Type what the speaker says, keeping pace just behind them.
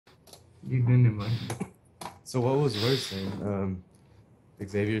You didn't invite me. So what was worse then?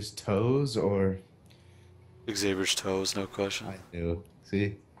 Xavier's toes or Xavier's toes, no question. I knew.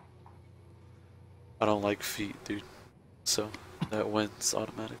 See? I don't like feet, dude. So that wins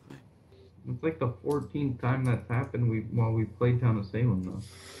automatically. It's like the 14th time that's happened while we played Town of Salem,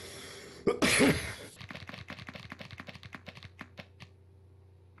 though.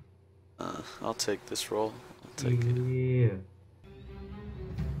 I'll take this roll. I'll take it. Yeah.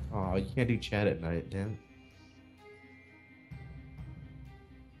 Oh, you can't do chat at night, damn.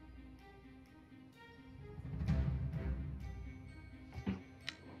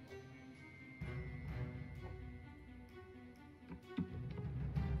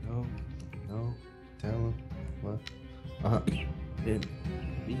 No, no, tell him what. It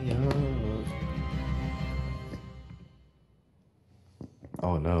beyond.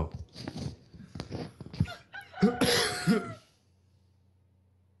 Oh no.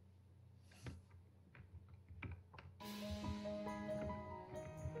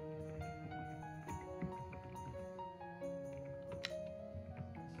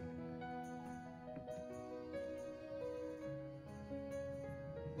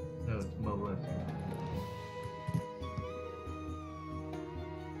 No, it's molesting.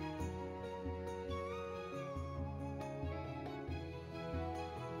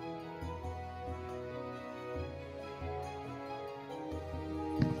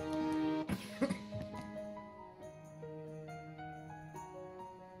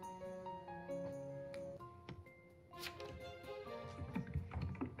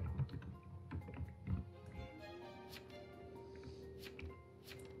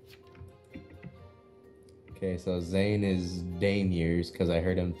 Okay, so Zane is Dane years because I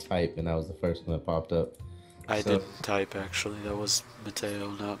heard him type and that was the first one that popped up. I So- didn't type actually. That was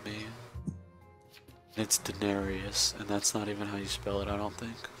Mateo, not me. It's Denarius, and that's not even how you spell it, I don't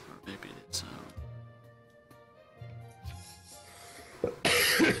think. Or maybe it's. Look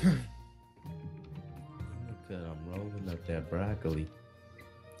at I'm rolling up that broccoli.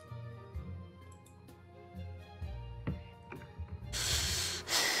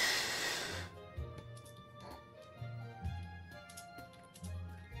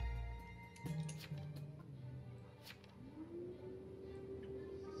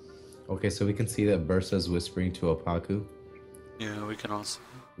 Okay, so we can see that Bursa's whispering to Opaku. Yeah, we can also.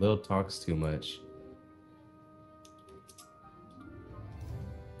 Lil talks too much.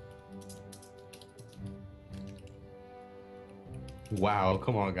 Wow,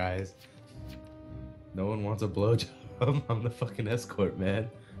 come on, guys. No one wants a blowjob. I'm the fucking escort, man.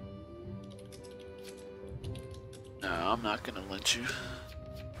 No, I'm not gonna lynch you.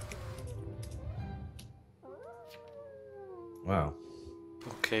 Wow.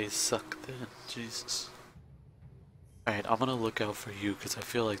 Okay, suck then. Jesus. Alright, I'm gonna look out for you because I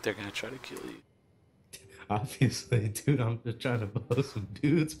feel like they're gonna try to kill you. Obviously, dude, I'm just trying to blow some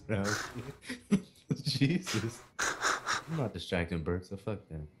dudes around here. Jesus. I'm not distracting Bert, so fuck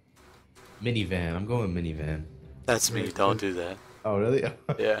that. Minivan. I'm going minivan. That's me, don't do that. Oh, really?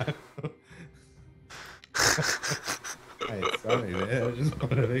 Yeah. Hey, sorry, man. I just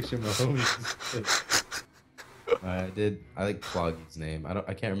want to make sure my homies. I like Ploggy's name.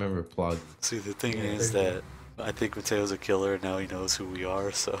 I can't remember Ploggy. See, the thing is that I think Mateo's a killer and now he knows who we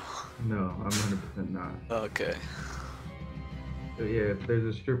are, so. No, I'm 100% not. Okay. So yeah, if there's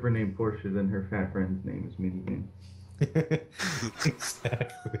a stripper named Portia, then her fat friend's name is Minivan.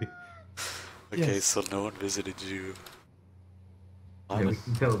 Exactly. Okay, Yes. so no one visited you. Yeah, we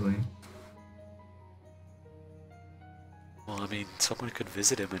can tell me. Well, I mean, someone could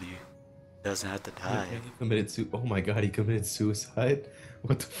visit him and he doesn't have to die. He committed oh my god, he committed suicide?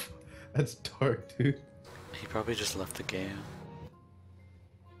 What the fuck? That's dark, dude. He probably just left the game.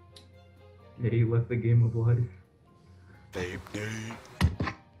 Yeah, he left the game of life. Vape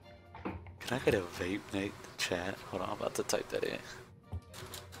Nate. Can I get a Vape Nate in the chat? Hold on, I'm about to type that in.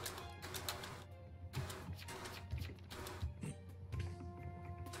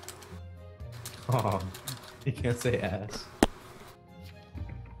 Oh, you can't say ass.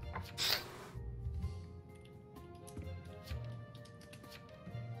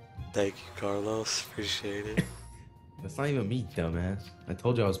 Thank you, Carlos. Appreciate it. That's not even me, dumbass. I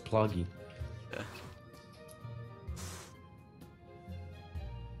told you I was Ploggy. Yeah.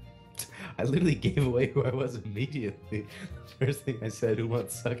 I literally gave away who I was immediately. First thing I said, who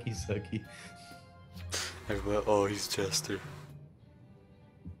wants sucky sucky? Everybody, oh, he's Jester.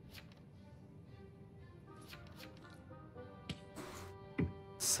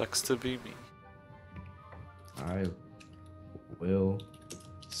 Sucks to be me. I will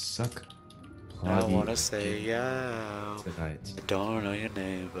suck I wanna say yeah. tonight. I don't know your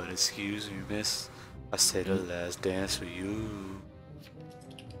name, but excuse me, miss. I say the last dance for you.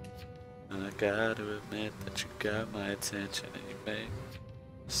 And I gotta admit that you got my attention and you make me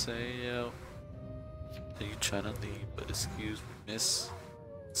say yeah. So you tryna leave, but excuse me, miss.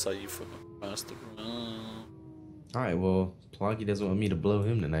 Saw you from across the room. Alright, well, Plonky doesn't want me to blow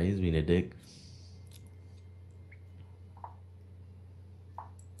him tonight. He's being a dick.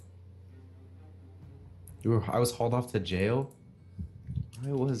 I was hauled off to jail?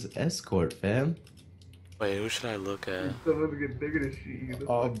 I was escort, fam. Wait, who should I look at? Someone's getting bigger to shoot you.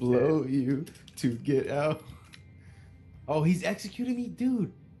 I'll blow you to get out. Oh, he's executing me?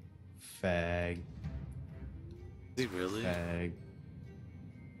 Dude. Fag. Is he really? Fag.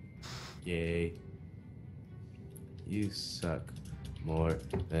 Gay. You suck more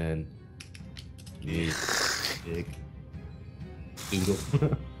than me, dick. Doodle.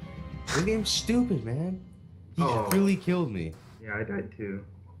 This game's stupid, man. He really killed me. Yeah, I died too.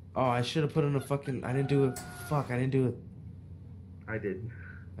 Oh, I should have put in a fucking... I didn't do it. Fuck, I didn't do it. I did.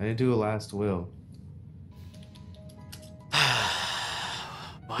 I didn't do a last will.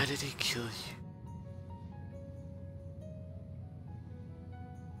 Why did he kill you?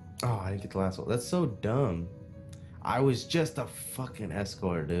 Oh, I didn't get the last will. That's so dumb. I was just a fucking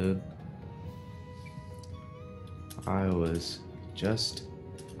escort, dude. I was just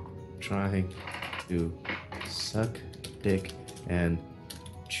trying to suck dick and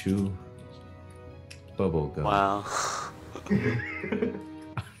chew bubble gum. Wow.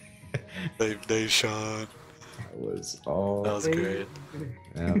 Save day, Sean. That was all. That was great.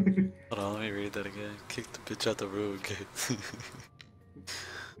 Yeah. Hold on, let me read that again. Kick the bitch out the room, okay?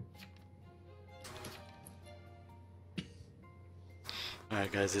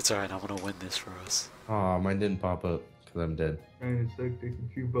 Alright, guys, it's alright. I'm gonna win this for us. Oh, mine didn't pop up because I'm dead. Trying to suck dick and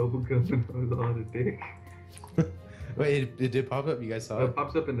chew bubble gum and I was on a dick. Wait, it did pop up? You guys saw It it?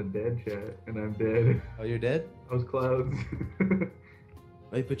 pops up in the dead chat and I'm dead. Oh, you're dead? I was clouds.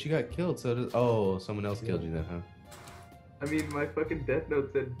 Wait, but you got killed, so does... Oh, someone else killed you then, huh? I mean, my fucking death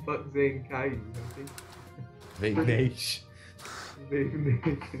note said fuck Zane Caillou. I think. Vape Nation. Vape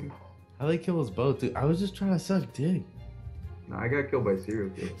Nation. How they kill us both, dude? I was just trying to suck dick. No, I got killed by serial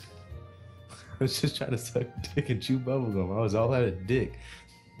killers. I was just trying to suck dick and chew bubblegum. I was all out of dick.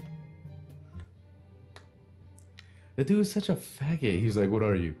 The dude was such a faggot. He was like, "What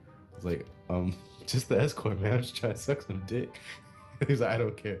are you?" I was like, just the escort, man. I'm just trying to suck some dick." He was like, "I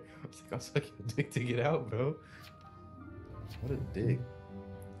don't care." I was like, "I'll suck your dick to get out, bro." What a dick.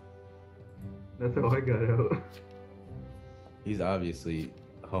 That's how I got out. He's obviously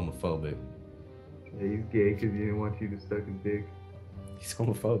homophobic. Yeah, he's gay because he didn't want you to suck his dick. He's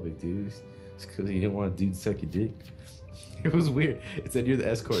homophobic, dude. It's because he didn't want a dude to suck your dick. It was weird. It said you're the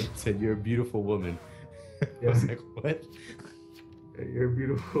escort. It said you're a beautiful woman. I was like, what? Yeah, you're a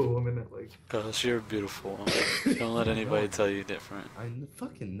beautiful woman that like. Gosh, you're beautiful. Don't let anybody tell you different. I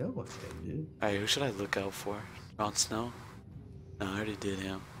fucking know I am, dude. Alright, who should I look out for? Jon Snow? No, I already did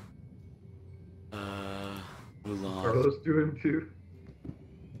him. Mulan. Carlos do him too.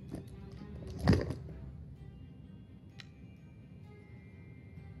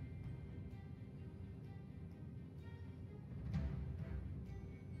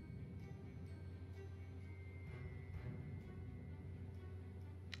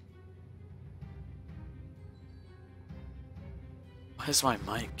 Why does my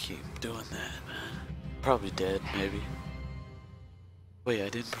mic keep doing that, man? Probably dead, maybe. Wait, I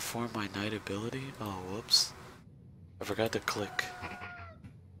didn't perform my night ability? Oh, whoops. I forgot to click.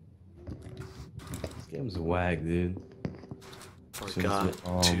 This game's wag, dude. Forgot Just with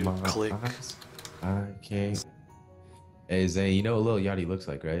all to my click. eyes, I can't. Hey, Zane, you know what Lil Yachty looks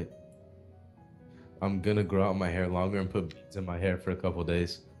like, right? I'm gonna grow out my hair longer and put beads in my hair for a couple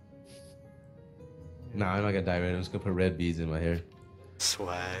days. Nah, I'm not gonna dye red. I'm just gonna put red beads in my hair.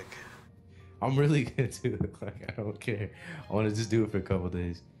 Swag. I'm really gonna do it. Like, I don't care. I wanna just do it for a couple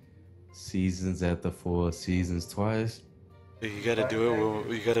days. Seasons at the Four Seasons twice. You gotta do it when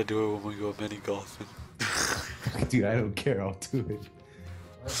we go mini golfing. Dude, I don't care. I'll do it.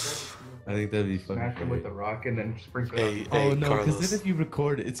 I think that'd be fucking Smash him with great. the rock and then sprinkle Hey, it. Oh no, because Carlos. then if you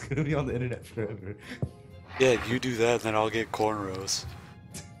record it, it's gonna be on the internet forever. Yeah, you do that, then I'll get cornrows.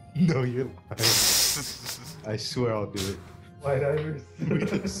 No, you're lying. I swear I'll do it. White Ivers. We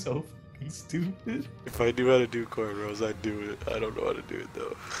look so fucking stupid. If I knew how to do cornrows, I'd do it. I don't know how to do it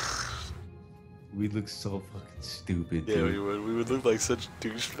though. We look so fucking stupid, Yeah, dude. we would. We would look like such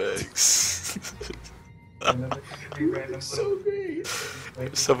douchebags. So great.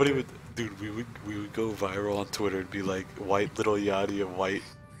 Somebody would, dude. We would go viral on Twitter and be like white little Yachty and white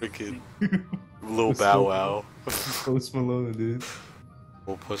Freaking Lil Bow Wow. Post Malone, dude.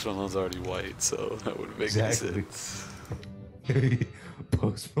 Well, Post Malone's already white, so that wouldn't make Exactly. any sense.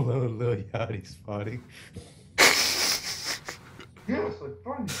 Post Malone, Lil Yachty spotting.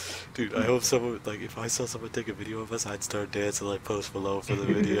 Dude, I hope someone, like, if I saw someone take a video of us, I'd start dancing like Post Malone for the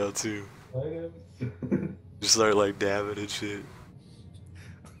video, too. Just start, like, dabbing and shit.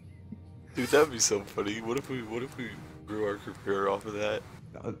 Dude, that'd be so funny. What if we grew our career off of that?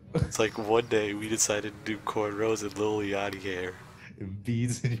 It's like one day we decided to do cornrows and Lil Yachty hair. And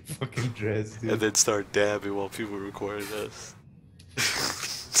beads in your fucking dress, dude. And then start dabbing while people recording us.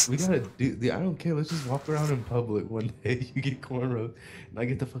 We gotta do. I don't care. Let's just walk around in public one day. You get cornrows, and I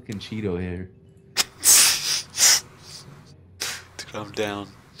get the fucking Cheeto hair. Dude, I'm down.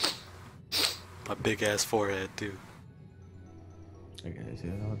 My big ass forehead, dude. I guess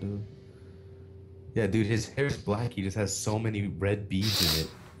yeah, I'll do. Yeah, dude, his hair is black. He just has so many red beads in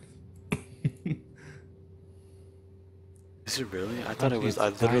it. Is it really? I thought it was. I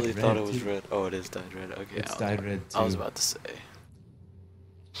literally thought it was red. Oh, it is dyed red. Okay, It's dyed red too. I was about to say.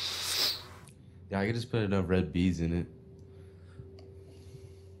 Yeah, I could just put enough red beads in it.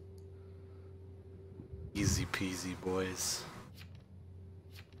 Easy peasy, boys.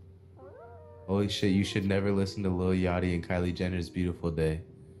 Holy shit, you should never listen to Lil Yachty and Kylie Jenner's Beautiful Day.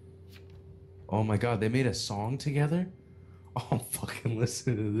 Oh my god, they made a song together? Oh, I'm fucking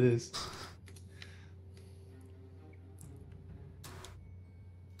listening to this.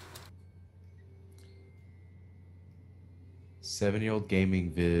 Seven-year-old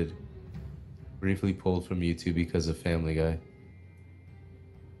gaming vid briefly pulled from YouTube because of Family Guy.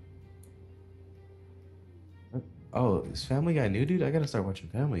 Oh, is Family Guy new, dude? I gotta start watching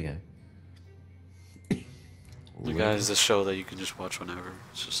Family Guy. The Guy is a show that you can just watch whenever.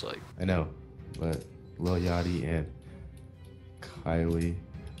 It's just like... I know, but Lil Yachty and Kylie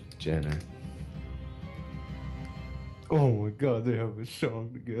Jenner. Oh my god, they have a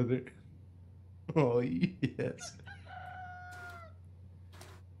song together. Oh, yes.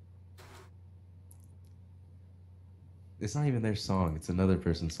 It's not even their song, it's another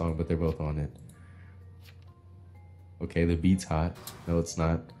person's song, but they're both on it. Okay, the beat's hot. No, it's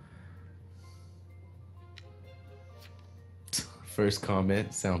not. First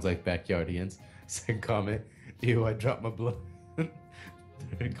comment, sounds like Backyardians. Second comment, ew, I dropped my blood.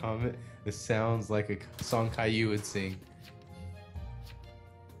 Third comment, this sounds like a song Caillou would sing.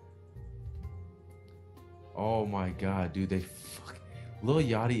 Oh my god, dude, they fuck. Lil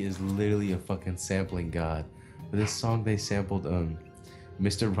Yachty is literally a fucking sampling god. For this song, they sampled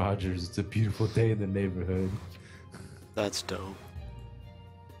Mr. Rogers' It's a Beautiful Day in the Neighborhood. That's dope.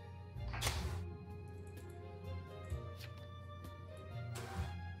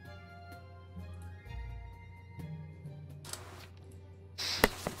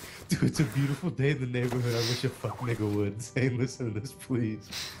 Dude, it's a beautiful day in the neighborhood. I wish a fuck nigga would. Say, listen to this, please.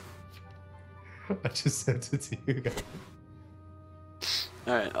 I just sent it to you guys.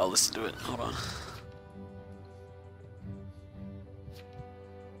 Alright, I'll listen to it. Hold on.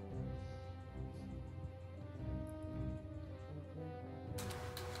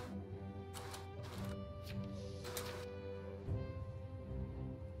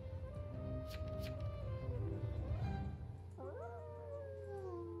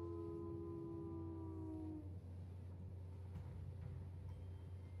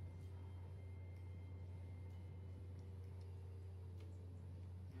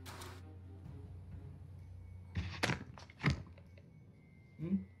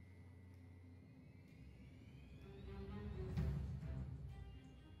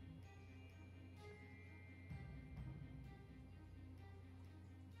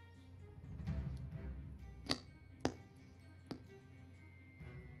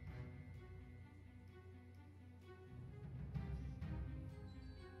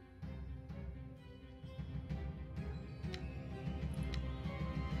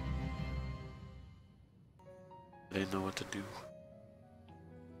 I didn't know what to do.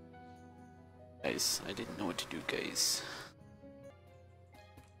 Guys, I didn't know what to do, guys.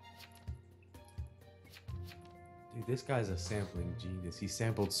 Dude, this guy's a sampling genius. He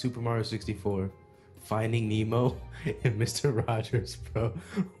sampled Super Mario 64, Finding Nemo, and Mr. Rogers, bro.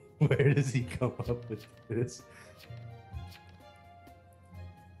 Where does he come up with this?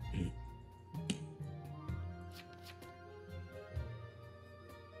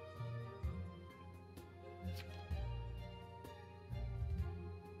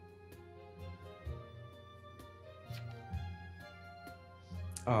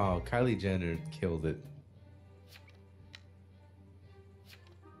 Oh, Kylie Jenner killed it.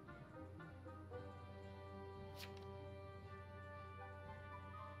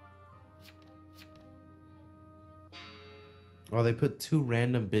 Oh, they put two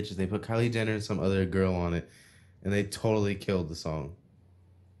random bitches. They put Kylie Jenner and some other girl on it, and they totally killed the song.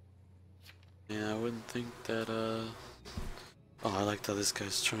 Yeah, I wouldn't think that, Oh, I like how this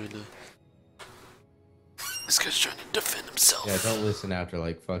guy's trying to... This guy's trying to defend himself. Yeah, don't listen after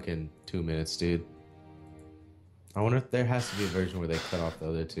like fucking 2 minutes, dude. I wonder if there has to be a version where they cut off the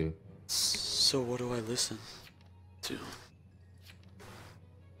other two. So what do I listen to?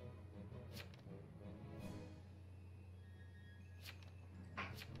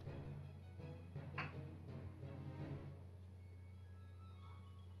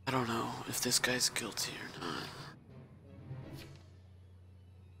 I don't know if this guy's guilty or not.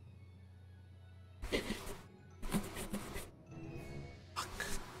 Fuck.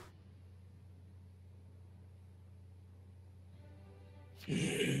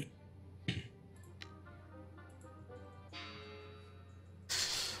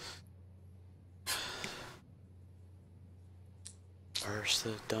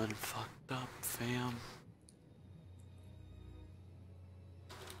 Versa done fucked up, fam.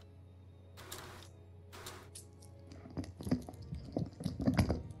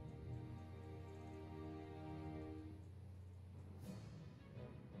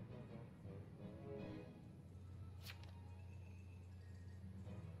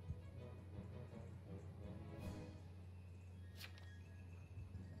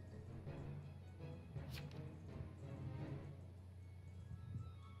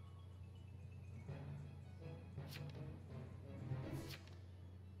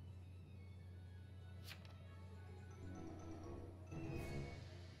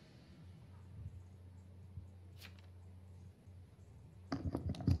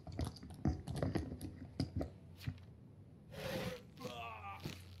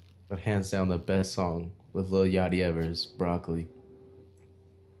 But hands down, the best song with Lil Yachty ever is Broccoli.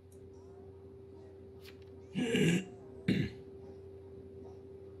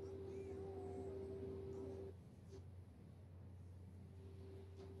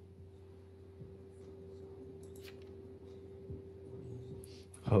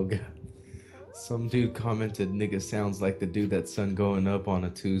 Oh god. Some dude commented, nigga sounds like the dude that sun going up on a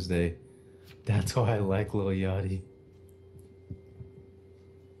Tuesday. That's why I like Lil Yachty.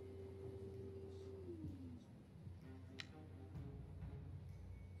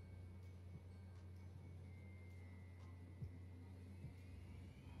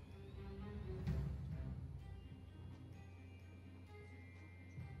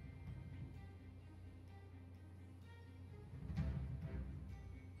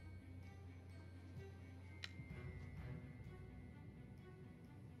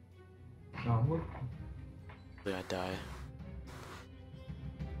 What? Hopefully I die.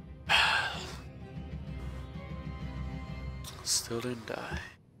 Still didn't die.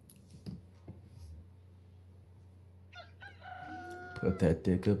 Put that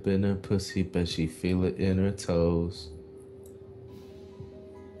dick up in her pussy, bet she feel it in her toes.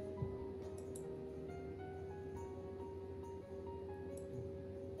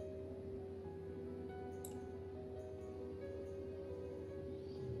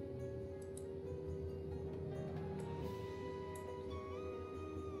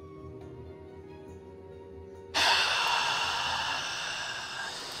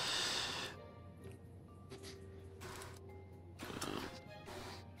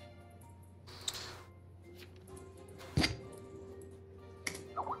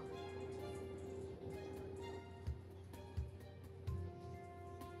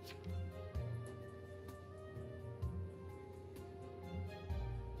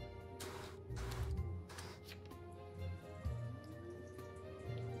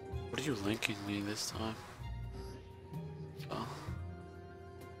 What are you linking me this time? Oh.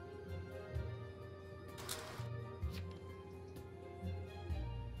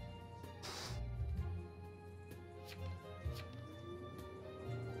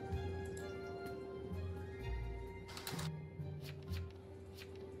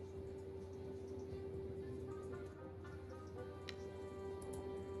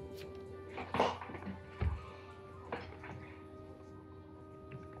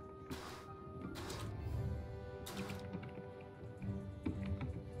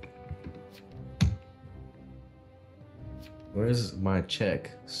 Where's my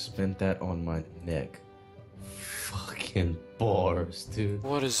check? Spent that on my neck. Fucking bars, dude.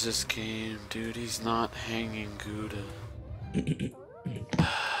 What is this game, dude? He's not hanging Gouda.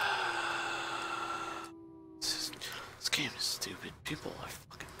 This game is stupid. People are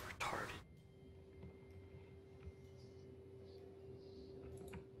fucking retarded.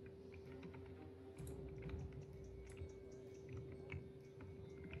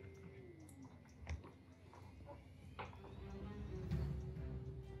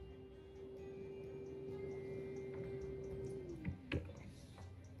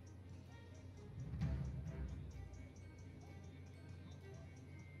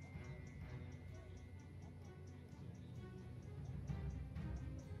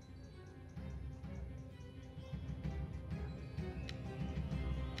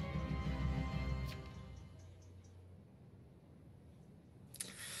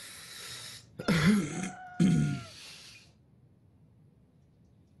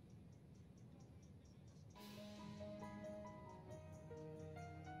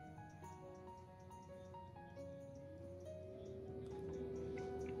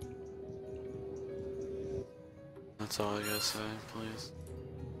 That's all I gotta say, please.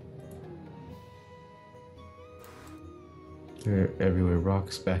 They're everywhere,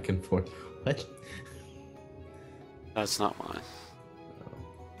 rocks back and forth. What? That's not mine.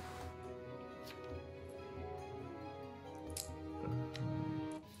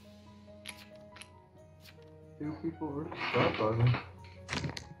 Two people were stopping.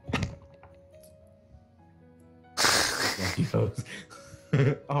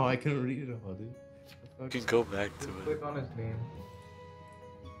 Oh, I couldn't read it all, dude. You can go back to Just it. click on his name.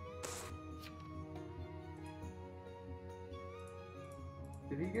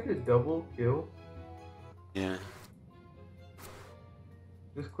 Did he get a double kill? Yeah.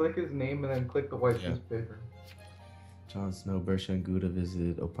 Just click his name and then click the white Yeah. piece of paper. Jon Snow, Bershan Gouda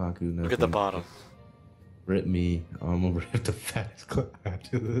visited Opaku. Nothing. Look at the bottom. Rip me. I'm gonna rip the fattest clip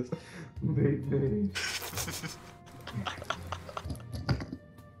after this. Big.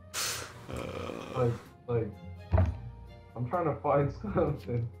 Like, I'm trying to find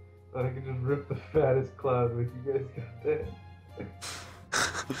something that I can just rip the fattest cloud with. You guys got that?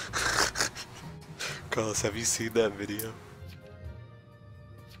 Carlos, have you seen that video?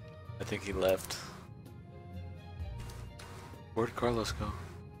 I think he left. Where'd Carlos go?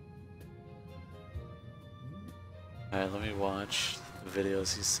 Alright, let me watch the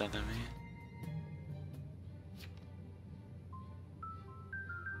videos he's sending me.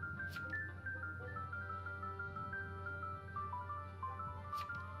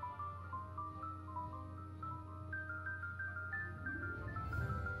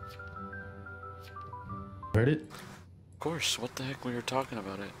 Heard it? Of course, what the heck, we were talking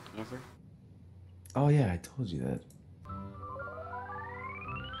about it, remember? Oh yeah, I told you that.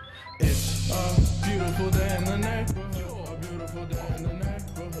 It's a beautiful day in the neighborhood. You're a beautiful day in the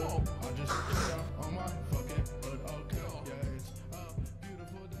neighborhood. I just